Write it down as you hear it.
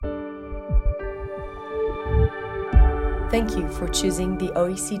Thank you for choosing the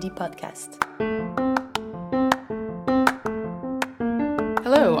OECD podcast.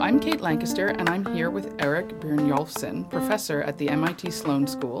 Hello, I'm Kate Lancaster, and I'm here with Erik Brynjolfsson, professor at the MIT Sloan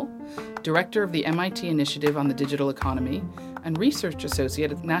School, director of the MIT Initiative on the Digital Economy, and research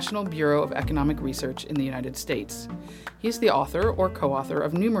associate at the National Bureau of Economic Research in the United States. He is the author or co-author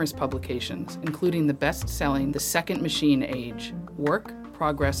of numerous publications, including the best-selling The Second Machine Age: Work,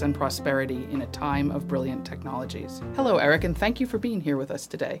 Progress, and Prosperity in a Time of Brilliant Technologies. Hello, Erik, and thank you for being here with us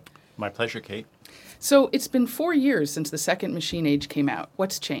today. My pleasure, Kate. So it's been 4 years since The Second Machine Age came out.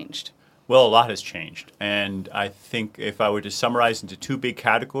 What's changed? Well, a lot has changed. And I think if I were to summarize into two big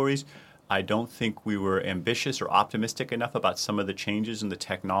categories, I don't think we were ambitious or optimistic enough about some of the changes in the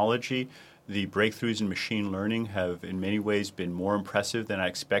technology. The breakthroughs in machine learning have in many ways been more impressive than I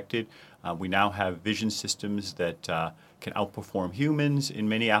expected. We now have vision systems that can outperform humans in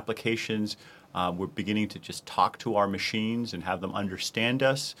many applications. We're beginning to just talk to our machines and have them understand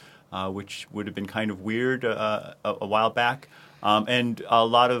us, which would have been kind of weird a while back. And a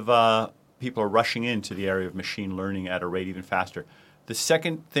lot of people are rushing into the area of machine learning at a rate even faster. The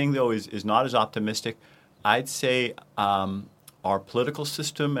second thing, though, is not as optimistic. I'd say our political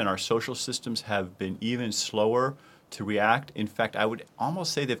system and our social systems have been even slower to react. In fact, I would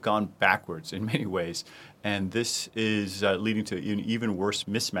almost say they've gone backwards in many ways. And this is leading to an even worse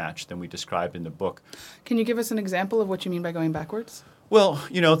mismatch than we described in the book. Can you give us an example of what you mean by going backwards? Well,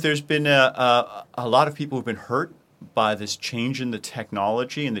 there's been a lot of people who've been hurt by this change in the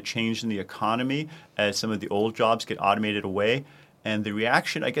technology and the change in the economy as some of the old jobs get automated away. And the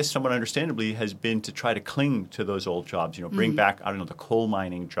reaction, I guess somewhat understandably, has been to try to cling to those old jobs, bring back, the coal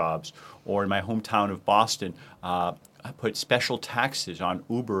mining jobs. Or in my hometown of Boston, put special taxes on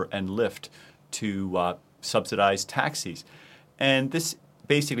Uber and Lyft to subsidize taxis. And this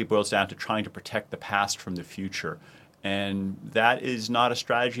basically boils down to trying to protect the past from the future. And that is not a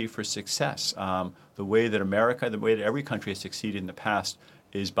strategy for success. The way that America, the way that every country has succeeded in the past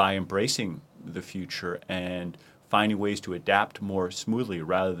is by embracing the future and finding ways to adapt more smoothly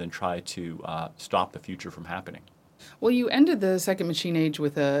rather than try to stop the future from happening. Well, you ended the Second Machine Age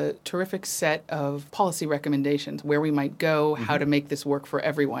with a terrific set of policy recommendations, where we might go, how to make this work for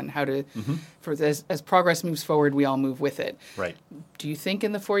everyone, how to, as progress moves forward, we all move with it. Right. Do you think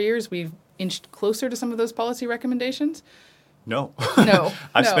in the 4 years we've inched closer to some of those policy recommendations? No. No.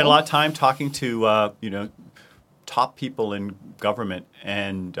 I've spent a lot of time talking to, top people in government,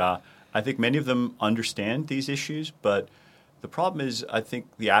 and I think many of them understand these issues, but the problem is I think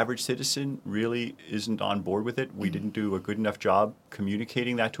the average citizen really isn't on board with it. We didn't do a good enough job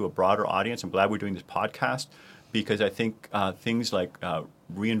communicating that to a broader audience. I'm glad we're doing this podcast because I think things like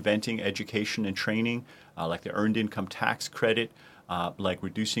reinventing education and training, like the earned income tax credit, like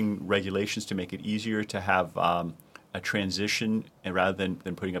reducing regulations to make it easier to have a transition and rather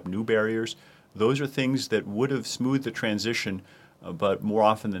than putting up new barriers, those are things that would have smoothed the transition, but more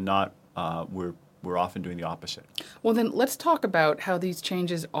often than not, we're often doing the opposite. Well, then let's talk about how these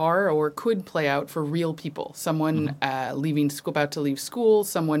changes are or could play out for real people. Someone about to leave school,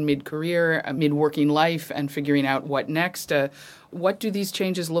 someone mid-career, mid-working life, and figuring out what next. What do these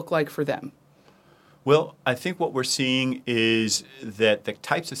changes look like for them? Well, I think what we're seeing is that the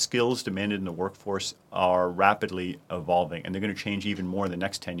types of skills demanded in the workforce are rapidly evolving, and they're going to change even more in the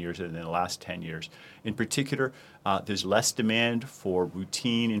next 10 years than in the last 10 years. In particular, there's less demand for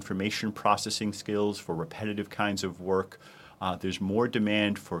routine information processing skills, for repetitive kinds of work. There's more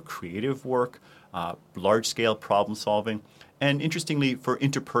demand for creative work, large-scale problem solving, and interestingly, for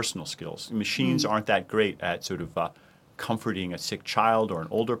interpersonal skills. Machines aren't that great at sort of comforting a sick child or an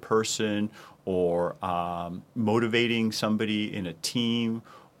older person, or motivating somebody in a team,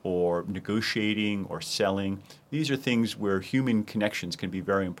 or negotiating or selling. These are things where human connections can be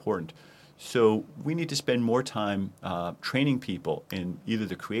very important. So we need to spend more time training people in either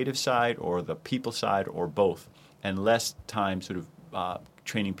the creative side or the people side or both, and less time sort of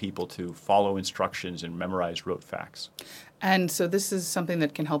training people to follow instructions and memorize rote facts. And so this is something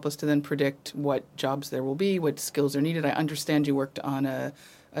that can help us to then predict what jobs there will be, what skills are needed. I understand you worked on a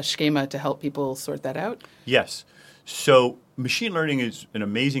schema to help people sort that out? Yes. So machine learning is an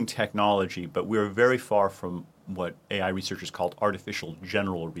amazing technology, but we're very far from what AI researchers called artificial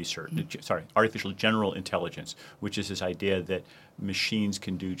general intelligence, which is this idea that machines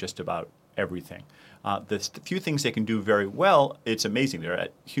can do just about everything. The few things they can do very well, it's amazing. They're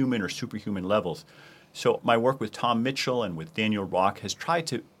at human or superhuman levels. So my work with Tom Mitchell and with Daniel Rock has tried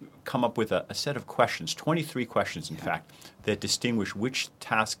to come up with a set of questions, 23 questions in fact, that distinguish which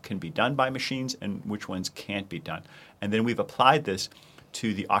tasks can be done by machines and which ones can't be done. And then we've applied this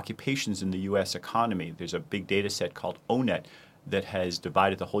to the occupations in the U.S. economy, there's a big data set called ONET that has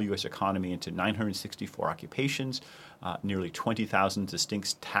divided the whole U.S. economy into 964 occupations, nearly 20,000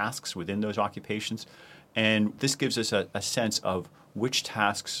 distinct tasks within those occupations. And this gives us a sense of which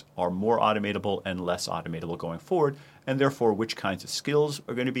tasks are more automatable and less automatable going forward, and therefore which kinds of skills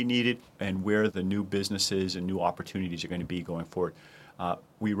are going to be needed and where the new businesses and new opportunities are going to be going forward.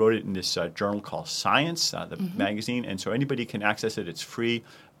 We wrote it in this journal called Science, the magazine, and so anybody can access it. It's free,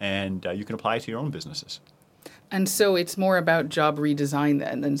 and you can apply it to your own businesses. And so it's more about job redesign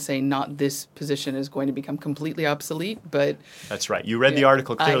then than saying not this position is going to become completely obsolete, but... That's right. You read the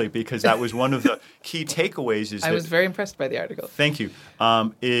article clearly because that was one of the key takeaways. I was very impressed by the article. Thank you.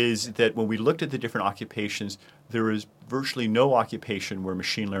 Is that when we looked at the different occupations, there is virtually no occupation where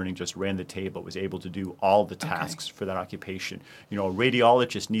machine learning just ran the table, was able to do all the tasks for that occupation. You know, a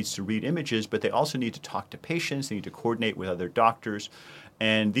radiologist needs to read images, but they also need to talk to patients, they need to coordinate with other doctors,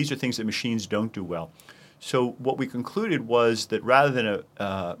 and these are things that machines don't do well. So what we concluded was that rather than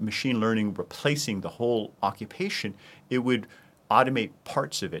a machine learning replacing the whole occupation, it would automate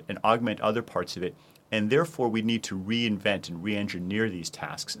parts of it and augment other parts of it. And therefore, we need to reinvent and re-engineer these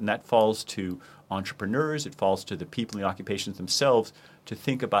tasks. And that falls to entrepreneurs, it falls to the people in the occupations themselves to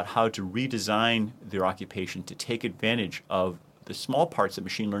think about how to redesign their occupation to take advantage of the small parts that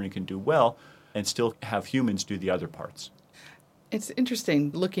machine learning can do well and still have humans do the other parts. It's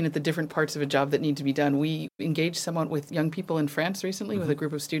interesting looking at the different parts of a job that need to be done. We engaged somewhat with young people in France recently with a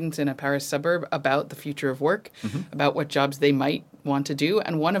group of students in a Paris suburb about the future of work, about what jobs they might want to do.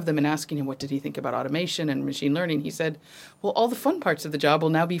 And one of them, in asking him what did he think about automation and machine learning, he said, well, all the fun parts of the job will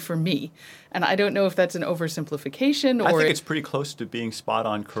now be for me. And I don't know if that's an oversimplification or... I think it's pretty close to being spot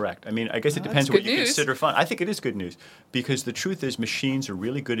on correct. I mean, I guess it depends what you consider fun. I think it is good news because the truth is machines are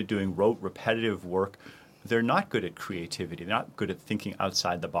really good at doing rote, repetitive work. They're not good at creativity. They're not good at thinking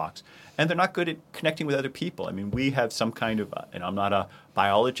outside the box. And they're not good at connecting with other people. I mean, we have some kind of, and I'm not a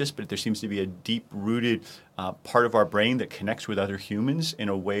biologist, but there seems to be a deep-rooted part of our brain that connects with other humans in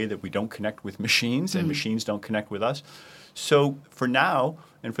a way that we don't connect with machines, and machines don't connect with us. So for now,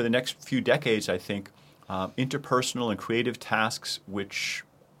 and for the next few decades, I think, interpersonal and creative tasks, which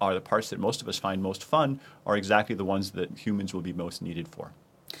are the parts that most of us find most fun, are exactly the ones that humans will be most needed for.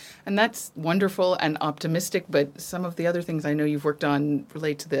 And that's wonderful and optimistic, but some of the other things I know you've worked on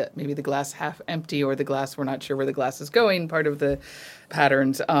relate to maybe the glass half empty or the glass we're not sure where the glass is going, part of the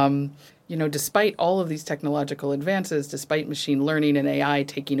patterns. Despite all of these technological advances, despite machine learning and AI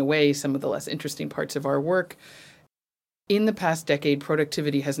taking away some of the less interesting parts of our work, in the past decade,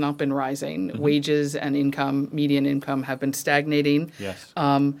 productivity has not been rising. Wages and income, median income, have been stagnating. Yes.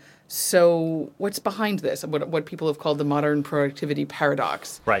 So what's behind this, what people have called the modern productivity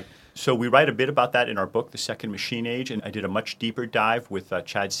paradox? Right. So we write a bit about that in our book, The Second Machine Age, and I did a much deeper dive with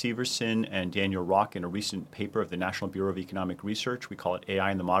Chad Severson and Daniel Rock in a recent paper of the National Bureau of Economic Research. We call it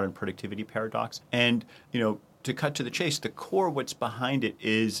AI and the Modern Productivity Paradox. And, to cut to the chase, the core what's behind it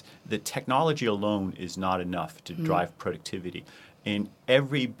is that technology alone is not enough to drive productivity. In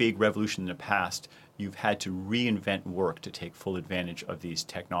every big revolution in the past, you've had to reinvent work to take full advantage of these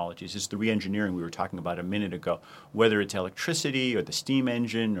technologies. It's the re-engineering we were talking about a minute ago. Whether it's electricity or the steam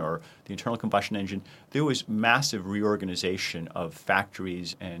engine or the internal combustion engine, there was massive reorganization of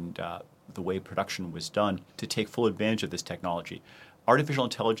factories and the way production was done to take full advantage of this technology. Artificial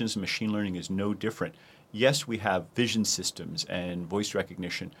intelligence and machine learning is no different. Yes, we have vision systems and voice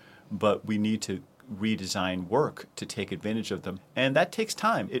recognition, but we need to redesign work to take advantage of them. And that takes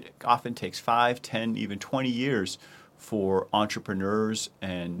time. It often takes 5, 10, even 20 years for entrepreneurs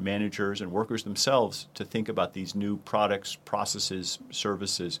and managers and workers themselves to think about these new products, processes,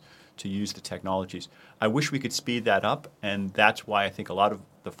 services to use the technologies. I wish we could speed that up, and that's why I think a lot of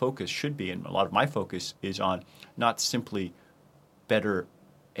the focus should be, and a lot of my focus is on not simply better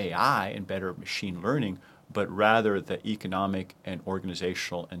AI and better machine learning, but rather the economic and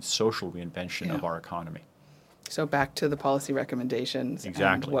organizational and social reinvention of our economy. So back to the policy recommendations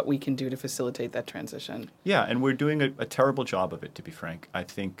and what we can do to facilitate that transition. Yeah, and we're doing a terrible job of it, to be frank. I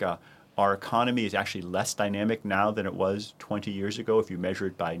think our economy is actually less dynamic now than it was 20 years ago if you measure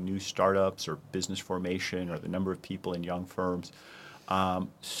it by new startups or business formation or the number of people in young firms.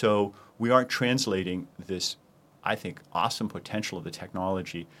 So we aren't translating this, I think, awesome potential of the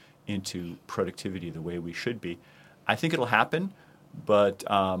technology into productivity the way we should be. I think it'll happen, but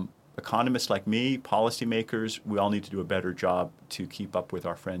economists like me, policymakers, we all need to do a better job to keep up with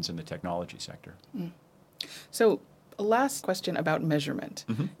our friends in the technology sector. So A last question about measurement.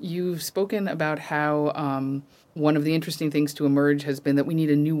 Mm-hmm. You've spoken about how one of the interesting things to emerge has been that we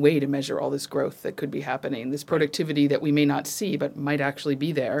need a new way to measure all this growth that could be happening, this productivity that we may not see but might actually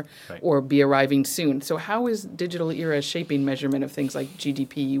be there or be arriving soon. So how is digital era shaping measurement of things like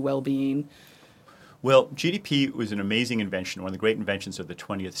GDP, well-being? Well, GDP was an amazing invention, one of the great inventions of the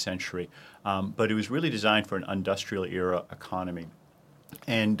 20th century, but it was really designed for an industrial era economy.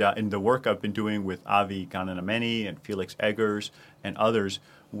 And in the work I've been doing with Avi Gananameni and Felix Eggers and others,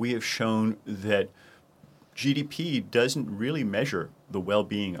 we have shown that GDP doesn't really measure the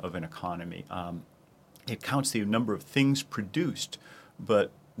well-being of an economy. It counts the number of things produced,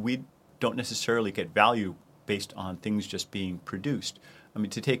 but we don't necessarily get value based on things just being produced. I mean,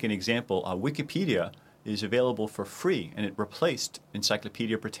 to take an example, Wikipedia is available for free, and it replaced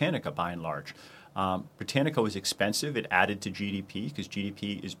Encyclopedia Britannica by and large. Britannica was expensive. It added to GDP because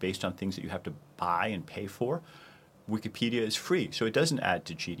GDP is based on things that you have to buy and pay for. Wikipedia is free, so it doesn't add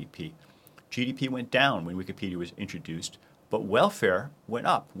to GDP. GDP went down when Wikipedia was introduced, but welfare went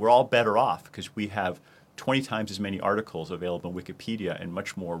up. We're all better off because we have 20 times as many articles available on Wikipedia and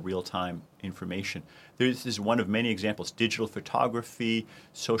much more real-time information. This is one of many examples. Digital photography,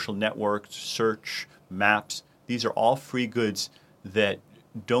 social networks, search, maps. These are all free goods that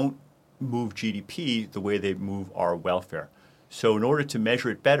don't move GDP the way they move our welfare. So in order to measure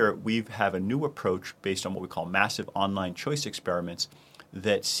it better, we have a new approach based on what we call massive online choice experiments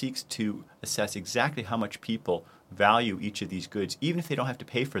that seeks to assess exactly how much people value each of these goods, even if they don't have to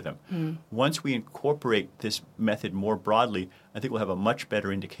pay for them. Once we incorporate this method more broadly, I think we'll have a much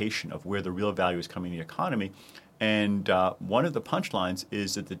better indication of where the real value is coming in the economy. And one of the punchlines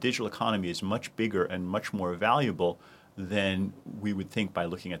is that the digital economy is much bigger and much more valuable than we would think by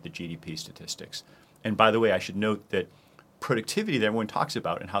looking at the GDP statistics. And by the way, I should note that productivity that everyone talks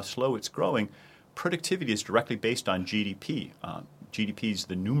about and how slow it's growing, productivity is directly based on GDP. GDP is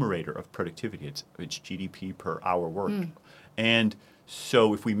the numerator of productivity. It's GDP per hour worked. And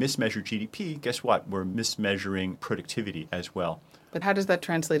so if we mismeasure GDP, guess what? We're mismeasuring productivity as well. But how does that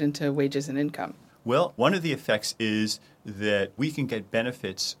translate into wages and income? Well, one of the effects is that we can get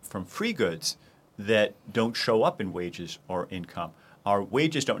benefits from free goods that don't show up in wages or income. Our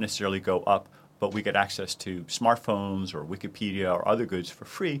wages don't necessarily go up, but we get access to smartphones or Wikipedia or other goods for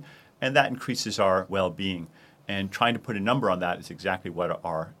free, and that increases our well-being. And trying to put a number on that is exactly what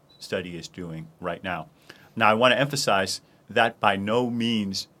our study is doing right now. Now, I want to emphasize that by no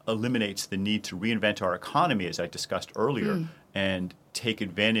means eliminates the need to reinvent our economy, as I discussed earlier, and take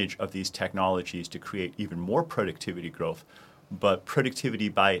advantage of these technologies to create even more productivity growth. But productivity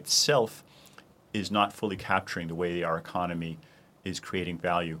by itself is not fully capturing the way our economy is creating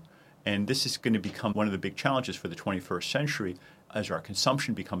value. And this is going to become one of the big challenges for the 21st century. As our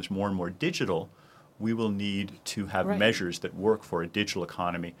consumption becomes more and more digital, we will need to have measures that work for a digital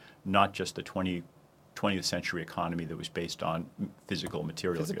economy, not just the 20th century economy that was based on physical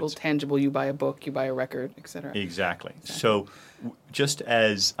material goods. Tangible, you buy a book, you buy a record, et cetera. Exactly. So just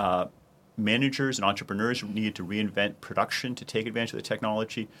as managers and entrepreneurs need to reinvent production to take advantage of the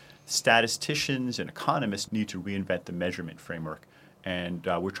technology, statisticians and economists need to reinvent the measurement framework. And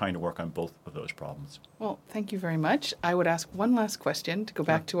we're trying to work on both of those problems. Well, thank you very much. I would ask one last question to go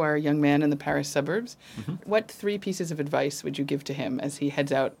back to our young man in the Paris suburbs. What 3 pieces of advice would you give to him as he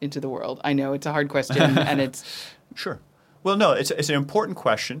heads out into the world? I know it's a hard question, and it's... Sure. Well, no, it's an important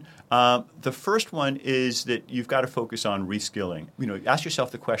question. The first one is that you've got to focus on reskilling. Ask yourself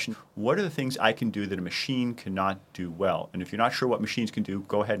the question, what are the things I can do that a machine cannot do well? And if you're not sure what machines can do,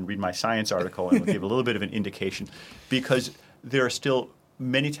 go ahead and read my science article, and it'll give a little bit of an indication. Because there are still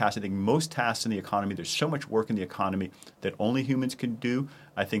many tasks. I think most tasks in the economy, there's so much work in the economy that only humans can do.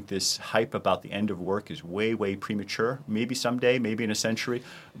 I think this hype about the end of work is way, way premature. Maybe someday, maybe in a century.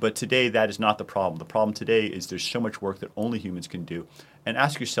 But today, that is not the problem. The problem today is there's so much work that only humans can do. And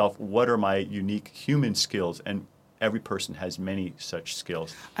ask yourself, what are my unique human skills? And every person has many such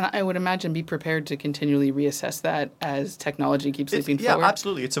skills. And I would imagine be prepared to continually reassess that as technology keeps leaping forward. Yeah,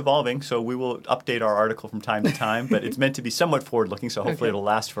 absolutely. It's evolving, so we will update our article from time to time, but it's meant to be somewhat forward-looking, so hopefully it'll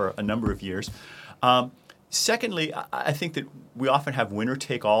last for a number of years. Secondly, I think that we often have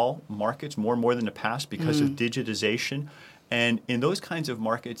winner-take-all markets, more and more than the past, because of digitization. And in those kinds of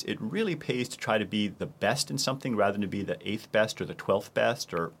markets, it really pays to try to be the best in something rather than to be the 8th best or the 12th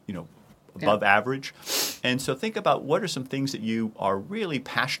best or, above average. And so think about what are some things that you are really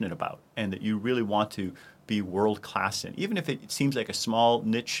passionate about and that you really want to be world-class in. Even if it seems like a small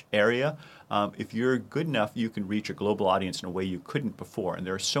niche area, if you're good enough, you can reach a global audience in a way you couldn't before. And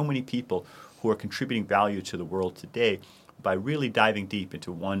there are so many people who are contributing value to the world today by really diving deep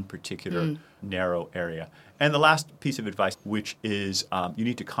into one particular narrow area. And the last piece of advice, which is you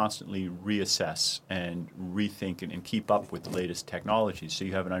need to constantly reassess and rethink and keep up with the latest technologies so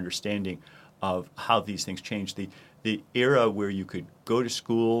you have an understanding of how these things change. The era where you could go to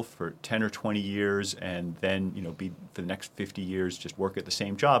school for 10 or 20 years and then be for the next 50 years just work at the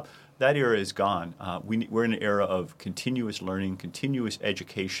same job, that era is gone. We're in an era of continuous learning, continuous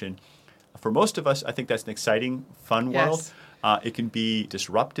education. For most of us, I think that's an exciting, fun world. It can be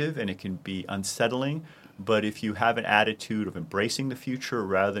disruptive and it can be unsettling, but if you have an attitude of embracing the future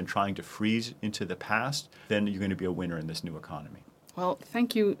rather than trying to freeze into the past, then you're going to be a winner in this new economy. Well,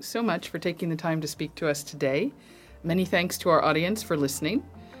 thank you so much for taking the time to speak to us today. Many thanks to our audience for listening.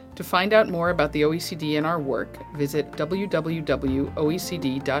 To find out more about the OECD and our work, visit www.oecd.org.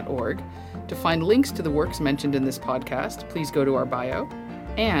 To find links to the works mentioned in this podcast, please go to our bio.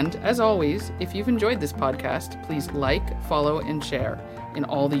 And, as always, if you've enjoyed this podcast, please like, follow, and share in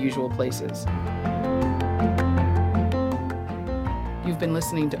all the usual places. You've been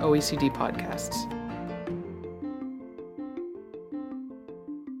listening to OECD Podcasts.